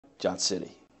Johnson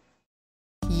City.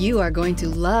 You are going to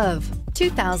love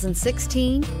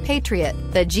 2016 Patriot.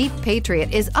 The Jeep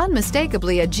Patriot is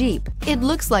unmistakably a Jeep. It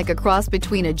looks like a cross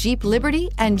between a Jeep Liberty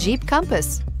and Jeep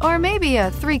Compass, or maybe a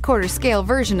 3/4 scale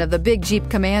version of the big Jeep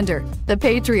Commander. The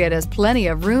Patriot has plenty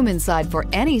of room inside for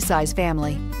any size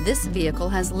family. This vehicle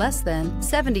has less than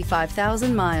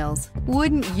 75,000 miles.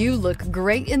 Wouldn't you look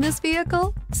great in this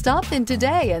vehicle? Stop in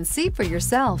today and see for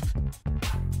yourself.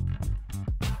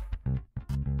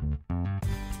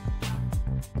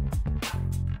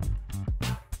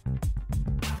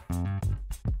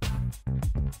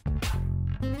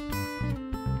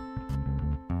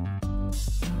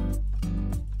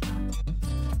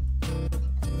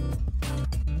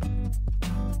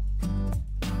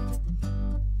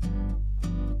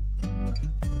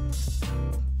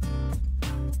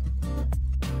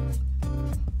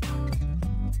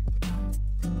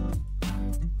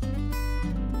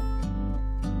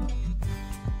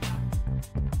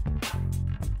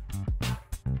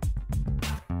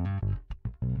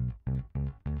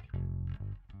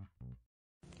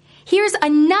 Here's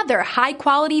another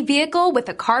high-quality vehicle with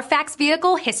a Carfax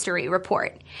Vehicle History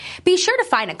Report. Be sure to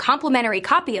find a complimentary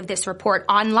copy of this report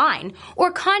online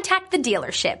or contact the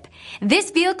dealership.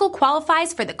 This vehicle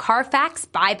qualifies for the Carfax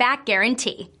Buyback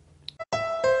Guarantee.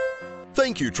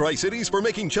 Thank you, Tri-Cities, for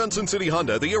making Johnson City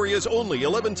Honda the area's only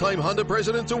 11-time Honda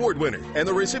President's Award winner and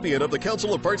the recipient of the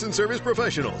Council of Parts and Service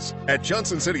Professionals. At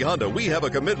Johnson City Honda, we have a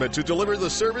commitment to deliver the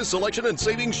service, selection, and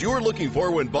savings you're looking for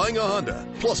when buying a Honda.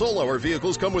 Plus, all our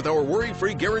vehicles come with our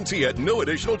worry-free guarantee at no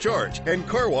additional charge and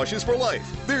car washes for life.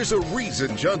 There's a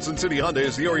reason Johnson City Honda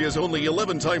is the area's only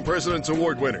 11-time President's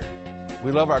Award winner.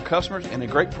 We love our customers and the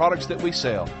great products that we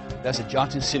sell. That's the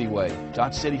Johnson City way.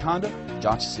 Johnson City Honda,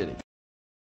 Johnson City.